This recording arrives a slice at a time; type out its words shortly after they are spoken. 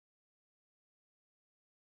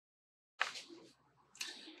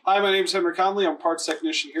Hi, my name is Henry Conoly. I'm parts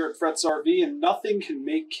technician here at Fretz RV, and nothing can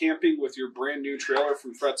make camping with your brand new trailer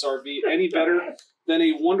from Fretz RV any better than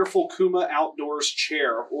a wonderful Kuma Outdoors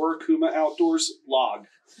chair or Kuma Outdoors log.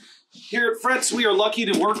 Here at Fretz, we are lucky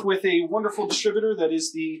to work with a wonderful distributor that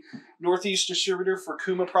is the Northeast distributor for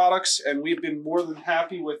Kuma products, and we've been more than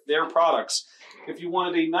happy with their products. If you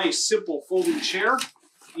wanted a nice, simple folding chair,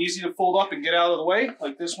 easy to fold up and get out of the way,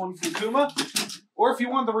 like this one from Kuma, or if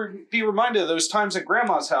you wanted to be reminded of those times at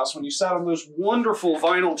Grandma's house when you sat on those wonderful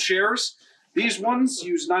vinyl chairs, these ones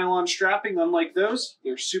use nylon strapping, unlike those.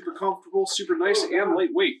 They're super comfortable, super nice, and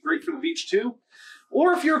lightweight. Great for the beach, too.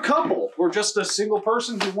 Or if you're a couple or just a single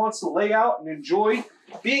person who wants to lay out and enjoy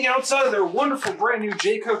being outside of their wonderful brand new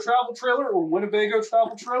Jayco travel trailer or Winnebago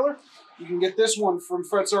travel trailer, you can get this one from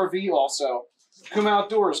Fretz RV also. Kuma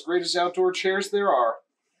Outdoors, greatest outdoor chairs there are.